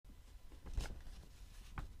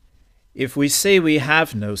If we say we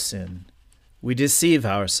have no sin, we deceive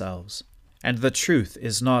ourselves, and the truth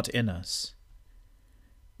is not in us.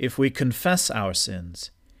 If we confess our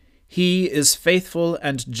sins, he is faithful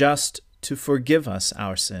and just to forgive us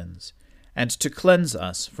our sins, and to cleanse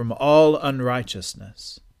us from all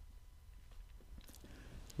unrighteousness.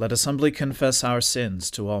 Let us humbly confess our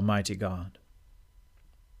sins to Almighty God.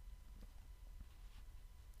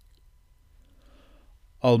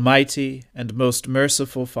 Almighty and most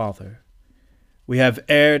merciful Father, we have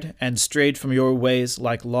erred and strayed from your ways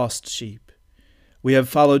like lost sheep. We have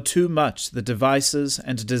followed too much the devices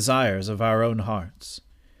and desires of our own hearts.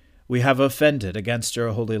 We have offended against your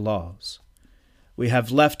holy laws. We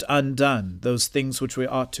have left undone those things which we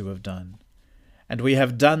ought to have done, and we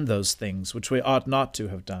have done those things which we ought not to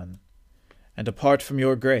have done. And apart from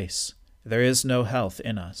your grace, there is no health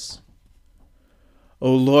in us.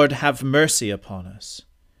 O Lord, have mercy upon us.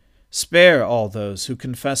 Spare all those who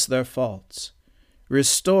confess their faults.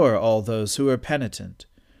 Restore all those who are penitent,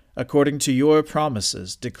 according to your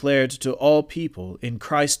promises declared to all people in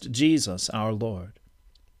Christ Jesus our Lord.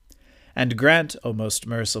 And grant, O most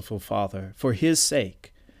merciful Father, for his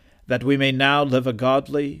sake, that we may now live a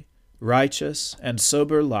godly, righteous, and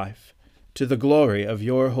sober life, to the glory of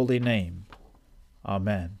your holy name.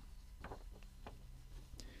 Amen.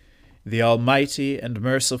 The Almighty and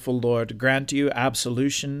merciful Lord grant you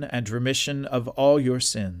absolution and remission of all your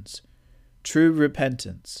sins, true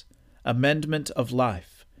repentance, amendment of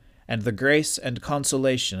life, and the grace and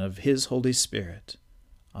consolation of his Holy Spirit.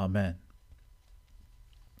 Amen.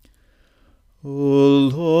 O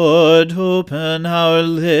Lord, open our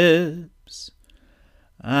lips,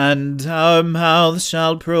 and our mouth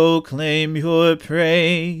shall proclaim your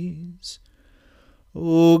praise.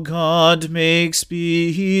 O God, make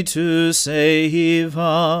speed to save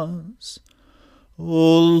us.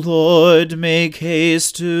 O Lord, make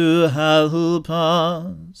haste to help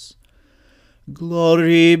us.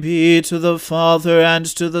 Glory be to the Father, and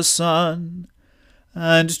to the Son,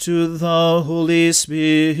 and to the Holy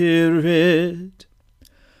Spirit,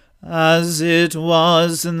 as it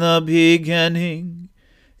was in the beginning,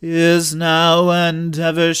 is now, and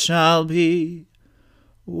ever shall be,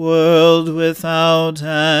 world without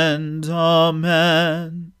end.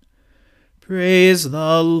 Amen. Praise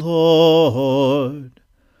the Lord.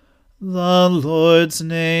 The Lord's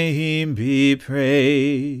name be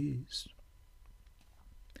praised.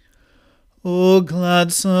 O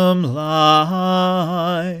gladsome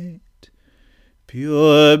light,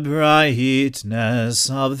 pure brightness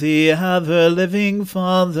of the ever-living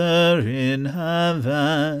Father in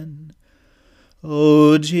heaven,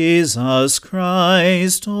 O Jesus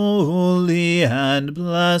Christ, holy and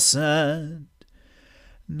blessed,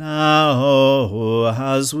 now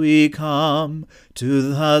as we come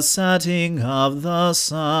to the setting of the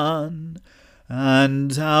sun,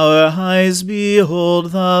 and our eyes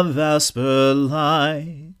behold the vesper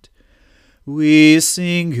light, we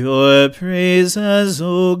sing your praises,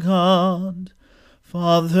 O God,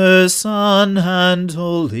 Father, Son, and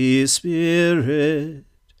Holy Spirit.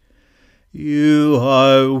 You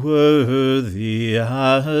are worthy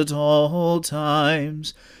at all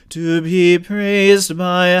times to be praised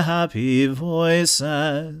by happy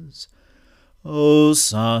voices, O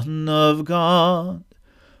Son of God,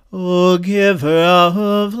 O Giver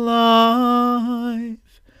of life,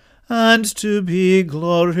 and to be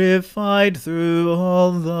glorified through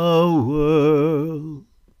all the world.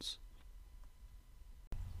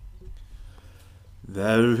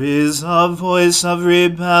 There is a voice of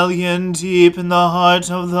rebellion deep in the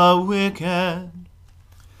heart of the wicked.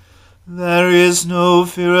 There is no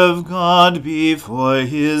fear of God before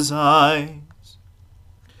his eyes.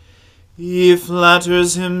 He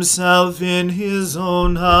flatters himself in his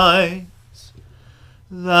own eyes,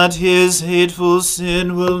 that his hateful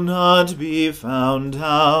sin will not be found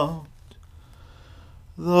out.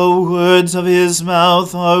 The words of his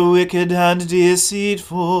mouth are wicked and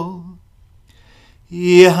deceitful.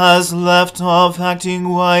 He has left off acting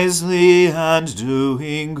wisely and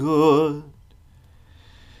doing good.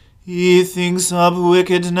 He thinks up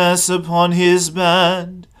wickedness upon his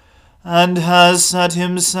bed, and has set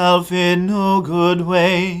himself in no good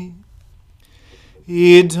way.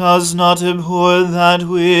 He does not abhor that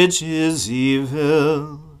which is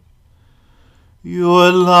evil.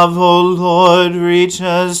 Your love, O Lord,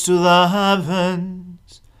 reaches to the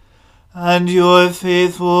heavens, and your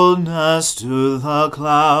faithfulness to the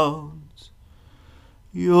clouds.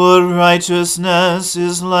 Your righteousness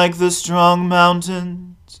is like the strong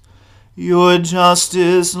mountains, your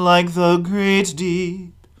justice like the great deep.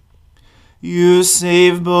 You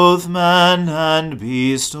save both man and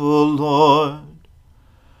beast, O Lord.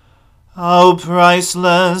 How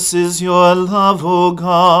priceless is your love, O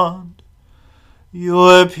God!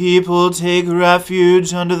 Your people take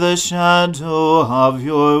refuge under the shadow of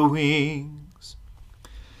your wings.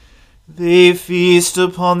 They feast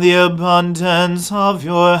upon the abundance of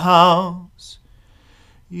your house.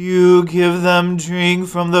 You give them drink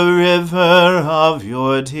from the river of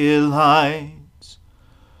your delights.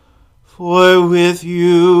 For with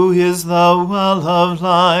you is the well of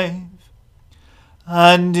life,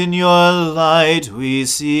 and in your light we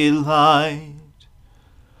see light.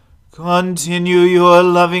 Continue your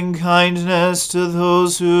loving kindness to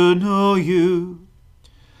those who know you,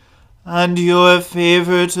 and your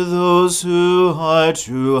favor to those who are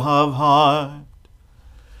true of heart.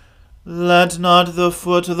 Let not the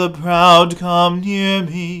foot of the proud come near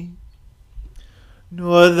me,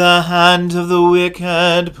 nor the hand of the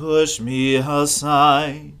wicked push me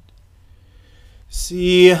aside.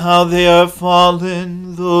 See how they are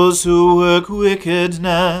fallen, those who work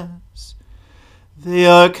wickedness. They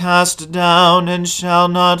are cast down and shall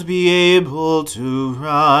not be able to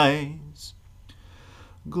rise.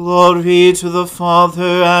 Glory to the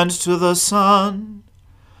Father, and to the Son,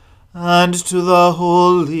 and to the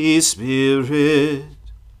Holy Spirit,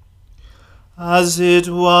 as it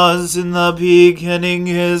was in the beginning,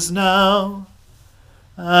 is now,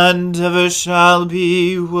 and ever shall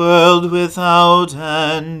be, world without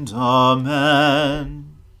end.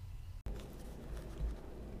 Amen.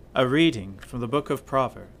 A reading from the book of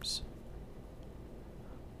Proverbs.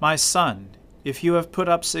 My son, if you have put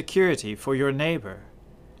up security for your neighbor,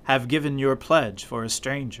 have given your pledge for a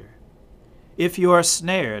stranger, if you are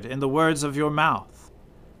snared in the words of your mouth,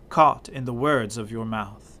 caught in the words of your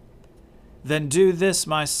mouth, then do this,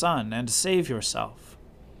 my son, and save yourself,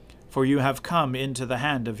 for you have come into the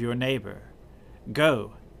hand of your neighbor.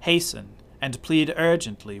 Go, hasten, and plead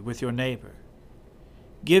urgently with your neighbor.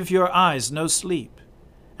 Give your eyes no sleep,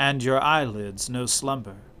 and your eyelids no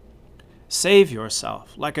slumber. Save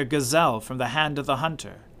yourself like a gazelle from the hand of the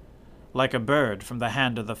hunter, like a bird from the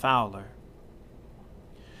hand of the fowler.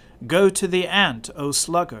 Go to the ant, O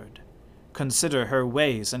sluggard, consider her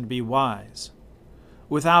ways and be wise,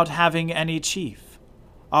 without having any chief,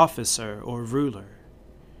 officer, or ruler.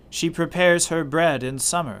 She prepares her bread in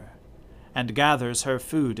summer, and gathers her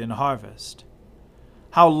food in harvest.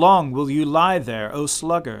 How long will you lie there, O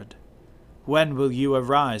sluggard? When will you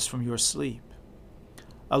arise from your sleep?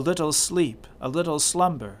 A little sleep, a little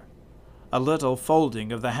slumber, a little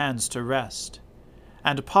folding of the hands to rest,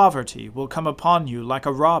 and poverty will come upon you like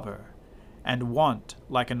a robber, and want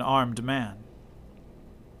like an armed man.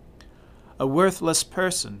 A worthless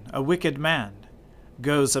person, a wicked man,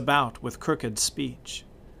 goes about with crooked speech,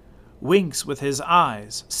 winks with his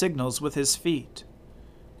eyes, signals with his feet,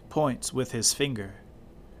 points with his finger.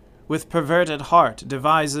 With perverted heart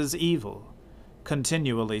devises evil,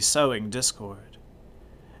 continually sowing discord.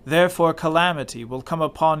 Therefore calamity will come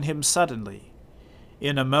upon him suddenly.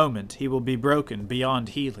 In a moment he will be broken beyond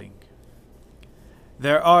healing.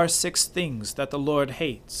 There are 6 things that the Lord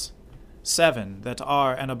hates, 7 that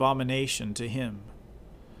are an abomination to him: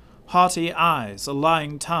 haughty eyes, a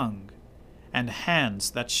lying tongue, and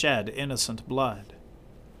hands that shed innocent blood,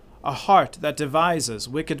 a heart that devises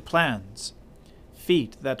wicked plans,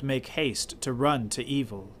 feet that make haste to run to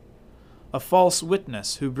evil, a false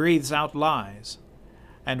witness who breathes out lies,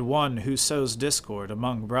 and one who sows discord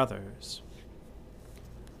among brothers.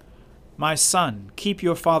 My son, keep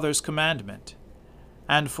your father's commandment,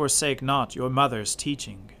 and forsake not your mother's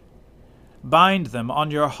teaching. Bind them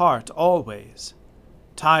on your heart always,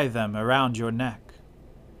 tie them around your neck.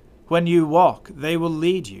 When you walk, they will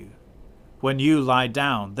lead you. When you lie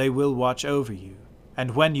down, they will watch over you,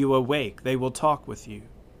 and when you awake, they will talk with you.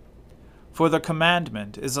 For the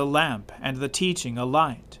commandment is a lamp, and the teaching a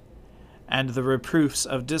light, and the reproofs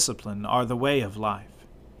of discipline are the way of life,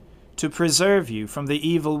 to preserve you from the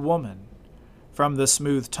evil woman, from the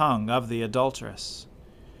smooth tongue of the adulteress.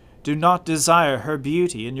 Do not desire her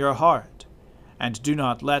beauty in your heart, and do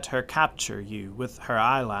not let her capture you with her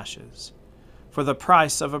eyelashes. For the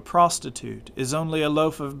price of a prostitute is only a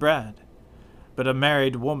loaf of bread, but a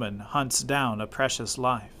married woman hunts down a precious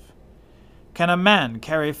life. Can a man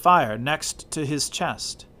carry fire next to his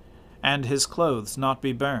chest, and his clothes not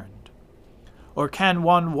be burned? Or can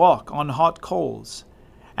one walk on hot coals,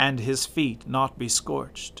 and his feet not be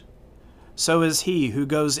scorched? So is he who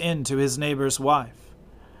goes in to his neighbor's wife.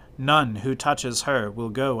 None who touches her will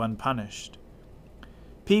go unpunished.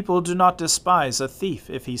 People do not despise a thief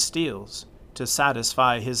if he steals, to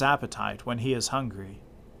satisfy his appetite when he is hungry.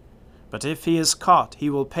 But if he is caught, he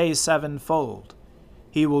will pay 7-fold.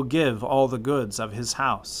 He will give all the goods of his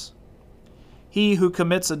house. He who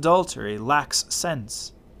commits adultery lacks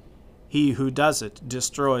sense. He who does it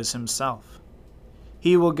destroys himself.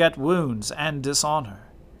 He will get wounds and dishonor,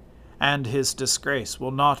 and his disgrace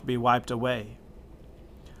will not be wiped away.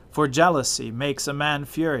 For jealousy makes a man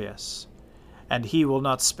furious, and he will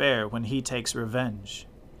not spare when he takes revenge.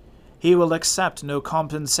 He will accept no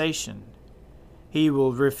compensation. He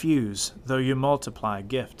will refuse, though you multiply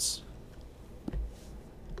gifts.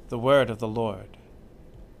 The word of the Lord.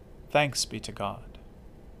 Thanks be to God.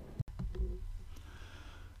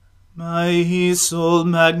 My soul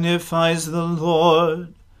magnifies the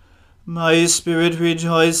Lord. My spirit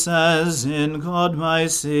rejoices in God my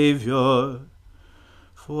Saviour.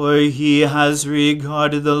 For he has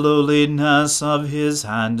regarded the lowliness of his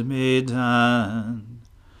handmaiden.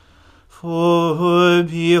 For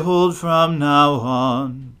behold, from now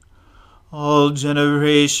on, all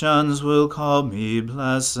generations will call me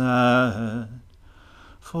blessed.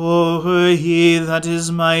 For he that is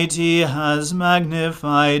mighty has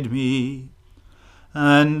magnified me,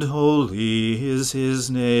 and holy is his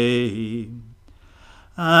name.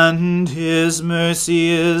 And his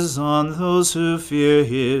mercy is on those who fear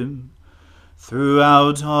him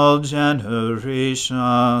throughout all generations.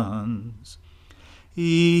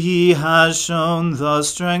 He has shown the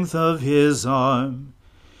strength of his arm.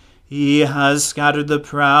 He has scattered the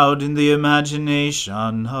proud in the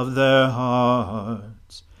imagination of their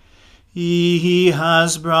hearts. He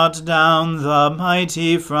has brought down the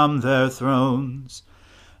mighty from their thrones,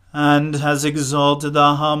 and has exalted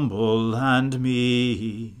the humble and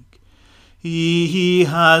meek. He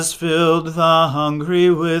has filled the hungry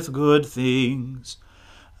with good things,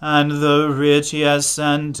 and the rich he has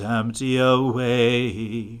sent empty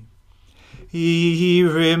away. He,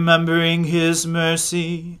 remembering his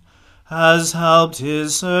mercy, has helped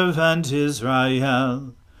his servant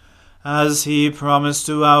Israel, as he promised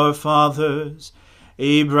to our fathers,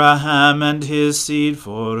 Abraham and his seed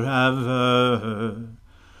forever.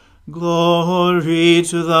 Glory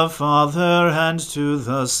to the Father, and to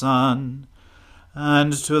the Son,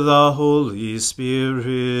 and to the Holy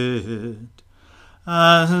Spirit,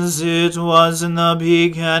 as it was in the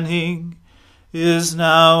beginning, is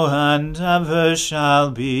now, and ever shall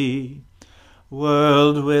be,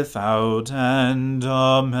 world without end.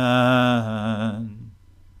 Amen.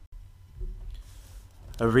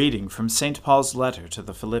 A reading from St. Paul's letter to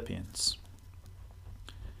the Philippians.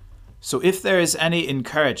 So if there is any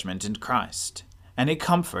encouragement in Christ, any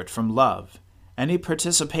comfort from love, any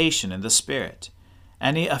participation in the Spirit,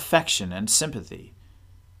 any affection and sympathy,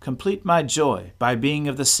 complete my joy by being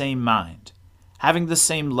of the same mind, having the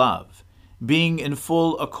same love, being in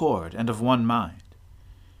full accord and of one mind.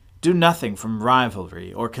 Do nothing from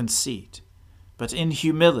rivalry or conceit, but in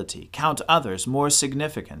humility count others more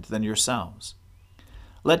significant than yourselves.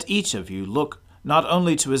 Let each of you look not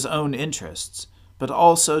only to his own interests, but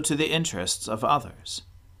also to the interests of others.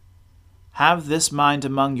 Have this mind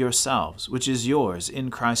among yourselves, which is yours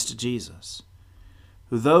in Christ Jesus,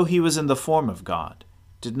 who, though he was in the form of God,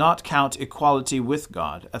 did not count equality with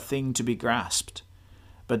God a thing to be grasped,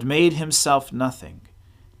 but made himself nothing,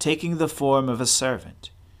 taking the form of a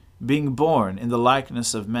servant, being born in the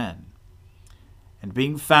likeness of men. And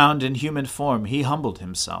being found in human form, he humbled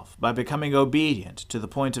himself by becoming obedient to the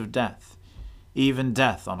point of death, even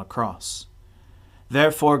death on a cross.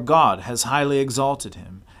 Therefore God has highly exalted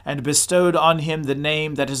him, and bestowed on him the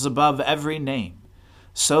name that is above every name,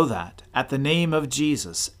 so that, at the name of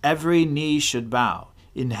Jesus, every knee should bow,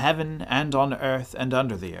 in heaven and on earth and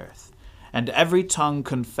under the earth, and every tongue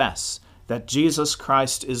confess that Jesus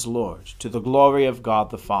Christ is Lord, to the glory of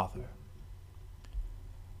God the Father.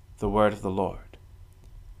 The word of the Lord.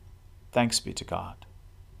 Thanks be to God.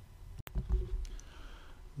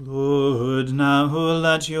 Lord, now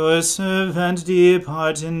let your servant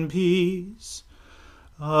depart in peace,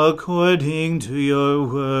 according to your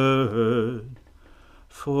word.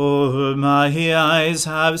 For my eyes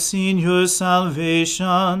have seen your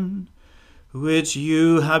salvation, which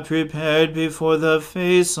you have prepared before the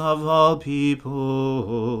face of all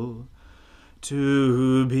people,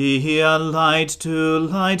 to be a light to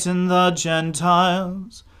lighten the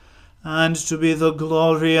Gentiles, and to be the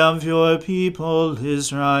glory of your people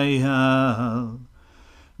Israel.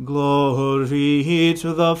 Glory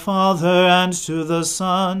to the Father, and to the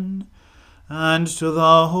Son, and to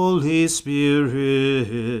the Holy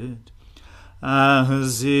Spirit,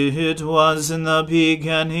 as it was in the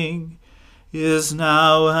beginning, is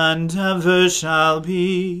now, and ever shall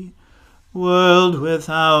be, world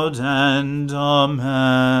without end.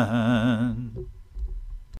 Amen.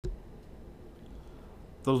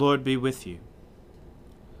 The Lord be with you.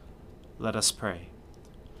 Let us pray.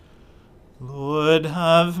 Lord,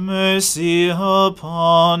 have mercy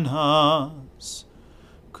upon us.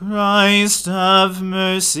 Christ, have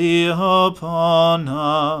mercy upon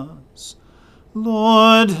us.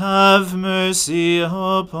 Lord, have mercy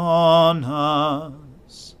upon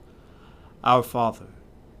us. Our Father,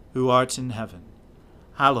 who art in heaven,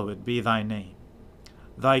 hallowed be thy name.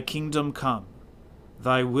 Thy kingdom come,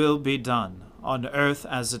 thy will be done, on earth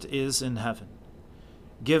as it is in heaven.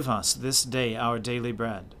 Give us this day our daily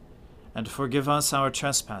bread, and forgive us our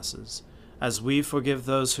trespasses, as we forgive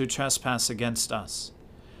those who trespass against us.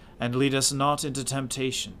 And lead us not into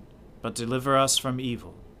temptation, but deliver us from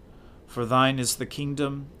evil. For thine is the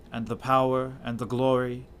kingdom, and the power, and the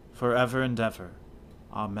glory, forever and ever.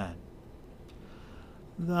 Amen.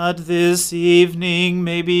 That this evening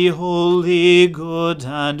may be holy, good,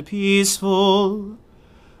 and peaceful,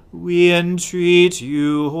 we entreat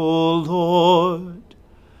you, O Lord,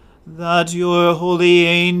 that your holy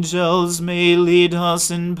angels may lead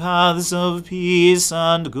us in paths of peace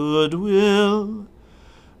and goodwill.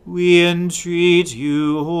 We entreat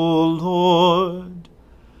you, O Lord,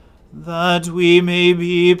 that we may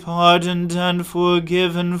be pardoned and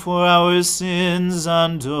forgiven for our sins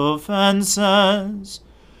and offenses.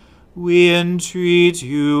 We entreat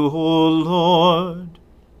you, O Lord,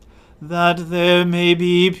 that there may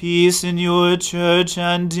be peace in your church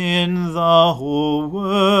and in the whole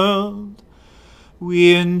world.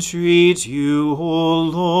 We entreat you, O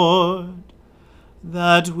Lord,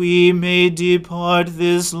 that we may depart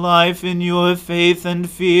this life in your faith and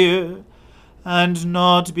fear, and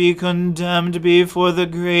not be condemned before the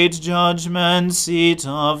great judgment seat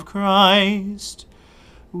of Christ.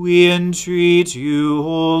 We entreat you,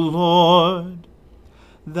 O Lord,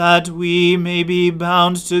 that we may be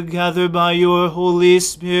bound together by your Holy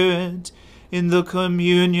Spirit in the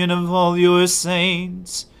communion of all your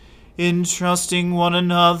saints, entrusting one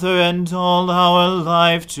another and all our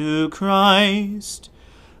life to Christ.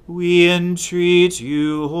 We entreat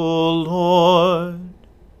you, O Lord.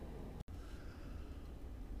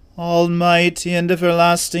 Almighty and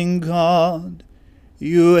everlasting God,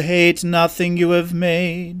 you hate nothing you have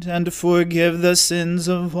made, and forgive the sins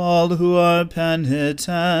of all who are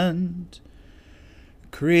penitent.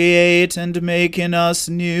 Create and make in us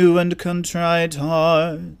new and contrite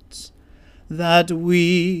hearts, that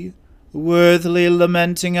we, worthily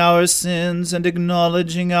lamenting our sins and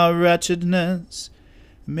acknowledging our wretchedness,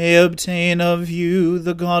 may obtain of you,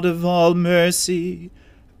 the God of all mercy,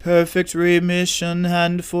 perfect remission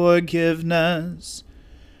and forgiveness.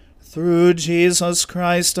 Through Jesus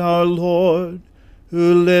Christ our Lord,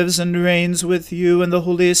 who lives and reigns with you and the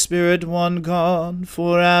Holy Spirit, one God,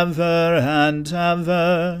 forever and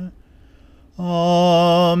ever.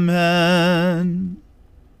 Amen.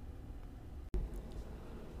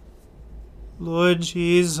 Lord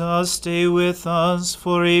Jesus, stay with us,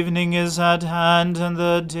 for evening is at hand and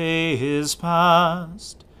the day is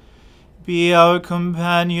past. Be our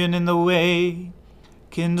companion in the way,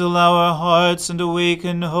 kindle our hearts and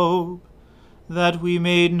awaken hope, that we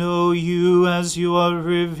may know you as you are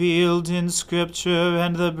revealed in Scripture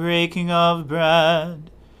and the breaking of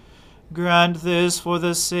bread. Grant this for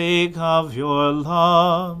the sake of your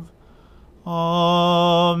love.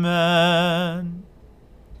 Amen.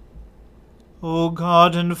 O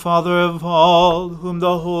God and Father of all, whom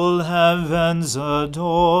the whole heavens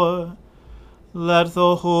adore, let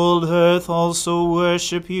the whole earth also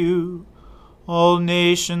worship you, all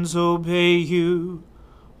nations obey you,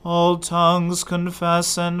 all tongues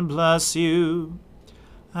confess and bless you,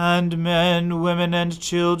 and men, women, and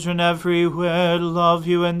children everywhere love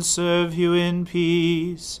you and serve you in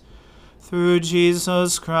peace, through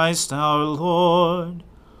Jesus Christ our Lord.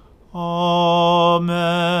 Amen.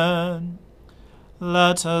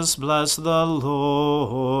 Let us bless the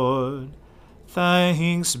Lord.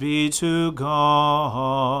 Thanks be to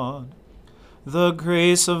God. The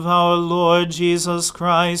grace of our Lord Jesus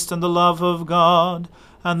Christ, and the love of God,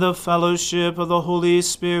 and the fellowship of the Holy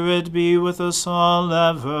Spirit be with us all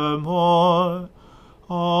evermore.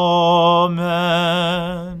 Amen.